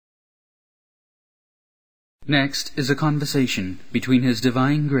Next is a conversation between His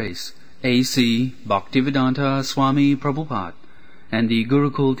Divine Grace, A.C. Bhaktivedanta Swami Prabhupada, and the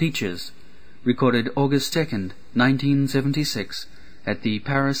Gurukul teachers, recorded August 2nd, 1976, at the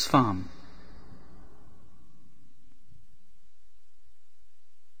Paris Farm.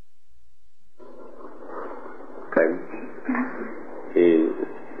 He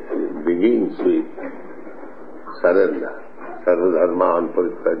begins with surrender. Sarvadharman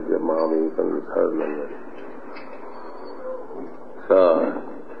parityajya mamekam saranam. So,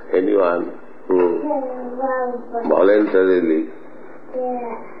 anyone who voluntarily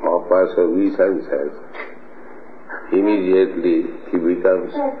offers obeisance, immediately he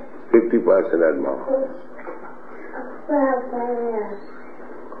becomes 50% and more.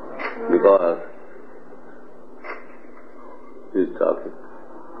 Because he is talking.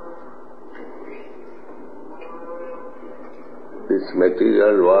 This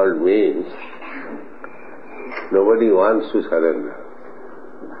material world means nobody wants to surrender.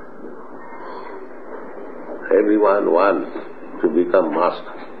 Everyone wants to become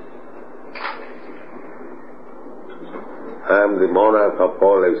master. I am the monarch of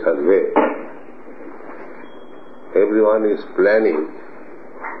all I survey. Everyone is planning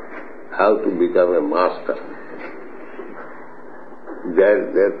how to become a master.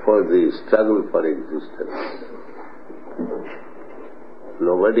 Therefore the struggle for existence.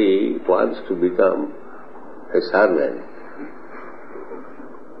 Nobody wants to become a servant.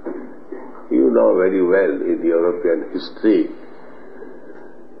 You know very well in European history,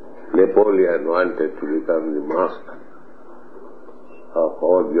 Napoleon wanted to become the master of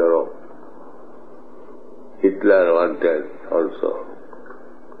all Europe. Hitler wanted also.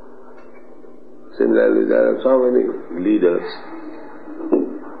 Similarly, there are so many leaders.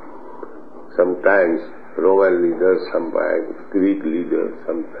 Sometimes Roman leaders, sometimes Greek leaders,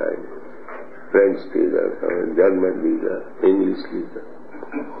 sometimes French leaders, sometimes German leaders, English leaders.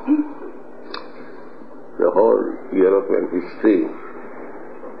 The whole European history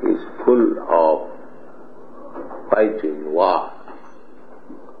is full of fighting, war.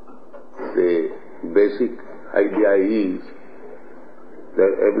 The basic idea is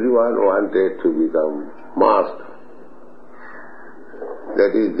that everyone wanted to become master.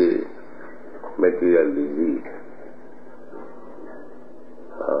 That is the material disease.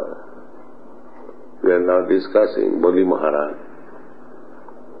 We are now discussing Bali Maharaj.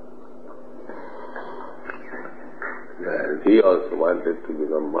 And he also wanted to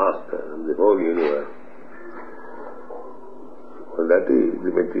become master in the whole universe. So that is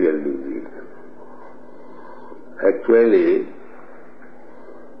the material disease. Actually,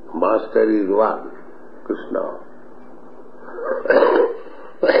 master is one, Krishna.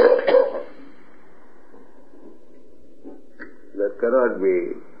 There cannot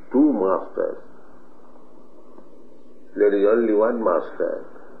be two masters. There is only one master.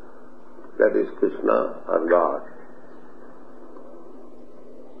 That is Krishna or God.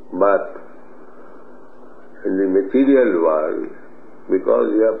 But in the material world,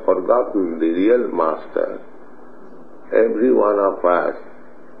 because we have forgotten the real master, every one of us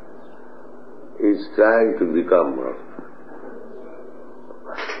is trying to become master.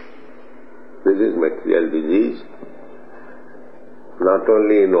 This is material disease, not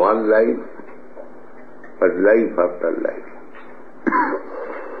only in one life, but life after life.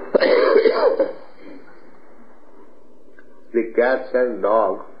 The cats and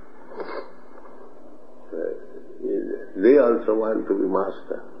dogs, they also want to be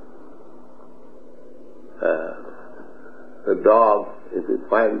master. The dog, if he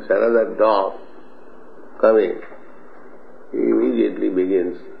finds another dog coming, he immediately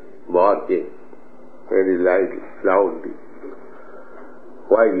begins barking very loudly.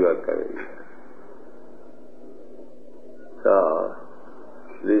 Why you are coming here? So,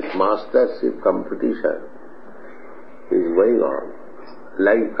 this mastership competition is going on,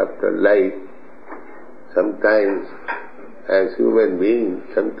 life after life, sometimes as human beings,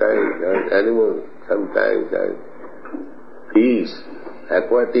 sometimes as animals, sometimes as fish,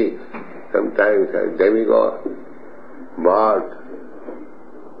 aquatic, sometimes as demigod, bird.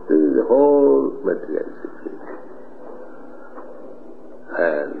 This is the whole material situation.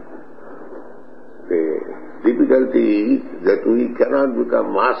 And the difficulty is that we cannot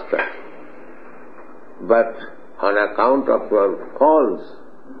become master, but on account of our false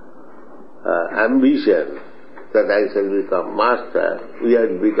ambition that I shall become master, we are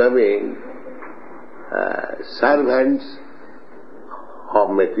becoming servants of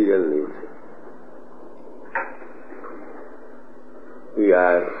material needs. We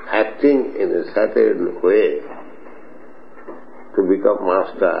are acting in a certain way to become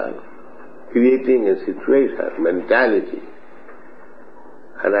master, creating a situation, mentality.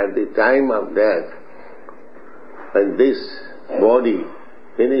 And at the time of death, when this body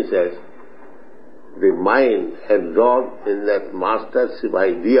finishes, the mind absorbed in that mastership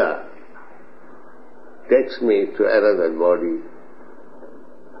idea takes me to another body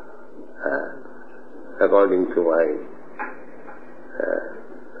according to my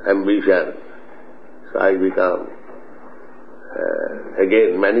ambition. So I become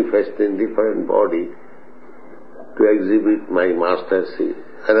again manifest in different body to exhibit my mastership.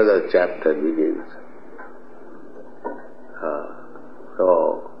 Another chapter begins. So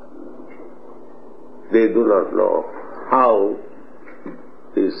they do not know how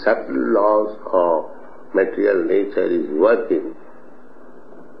the subtle laws of material nature is working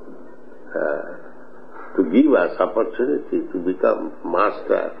to give us opportunity to become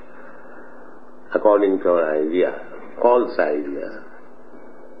master according to our idea, false idea.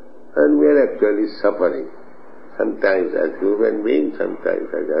 And we are actually suffering, sometimes as human beings, sometimes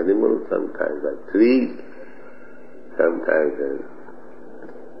as animals, sometimes as trees, sometimes as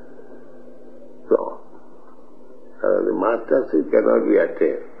so. The mastership cannot be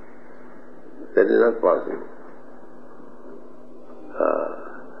attained. That is not possible.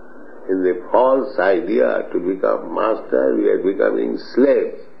 In the false idea to become master, we are becoming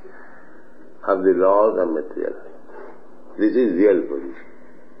slaves of the laws of material. This is real position.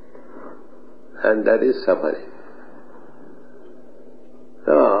 And that is suffering.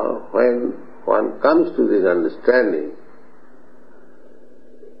 So, when one comes to this understanding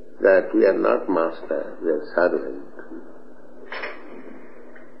that we are not master, we are servant.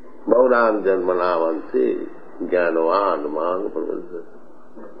 Bhauram janmanavanti jnanavan mang pravadha.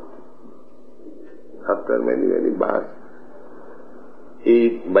 After many, many births,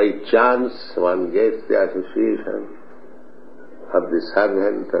 if by chance one gets the association of the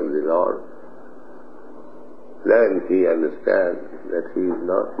servant of the Lord, then he understands that he is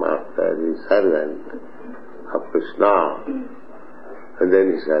not master, he is servant of Krishna, and then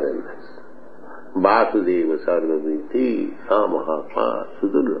he surrenders. Vasudeva sarvamiti samahapa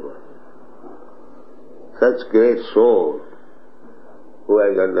sudurlava. Such great soul who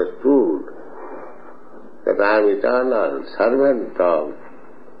has understood that I am eternal servant of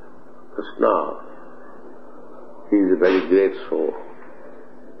Krishna, he is a very great soul.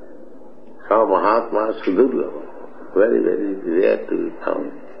 Sa Mahatma Sudurlava, very, very rare to be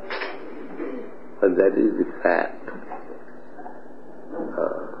found. And that is the fact.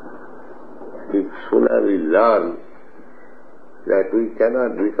 If sooner we learn that we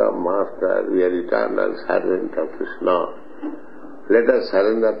cannot become master, we are eternal servant of Krishna, let us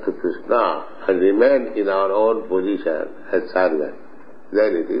surrender to Krishna and remain in our own position as servant.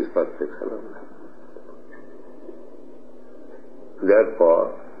 Then it is perfection of life.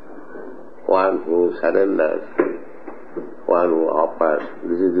 Therefore, one who surrenders, one who offers,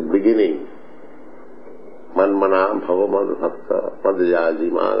 this is the beginning. Manmanam bhavamad bhakta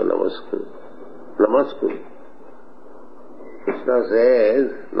padjajimag namaskuru. Namaskuru. Krishna says,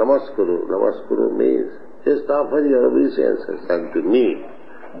 Namaskuru. Namaskuru means, just offer your obeisances unto me.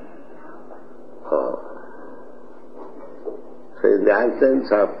 So in the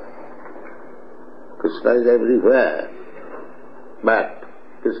absence of Krishna is everywhere, but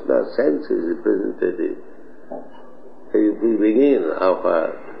Krishna's sense is representative. If we begin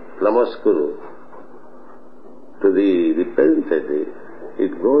our Namaskuru to the representative,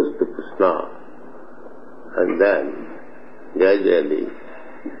 it goes to Krishna, and then gradually,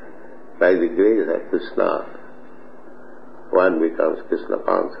 by the grace of Krishna, one becomes Krishna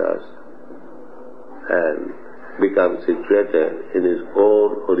conscious and becomes situated in his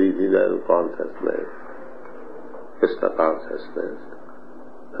own original consciousness, Krishna consciousness,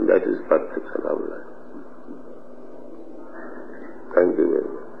 and that is perfection of life. Thank you very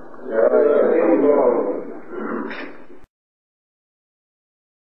much.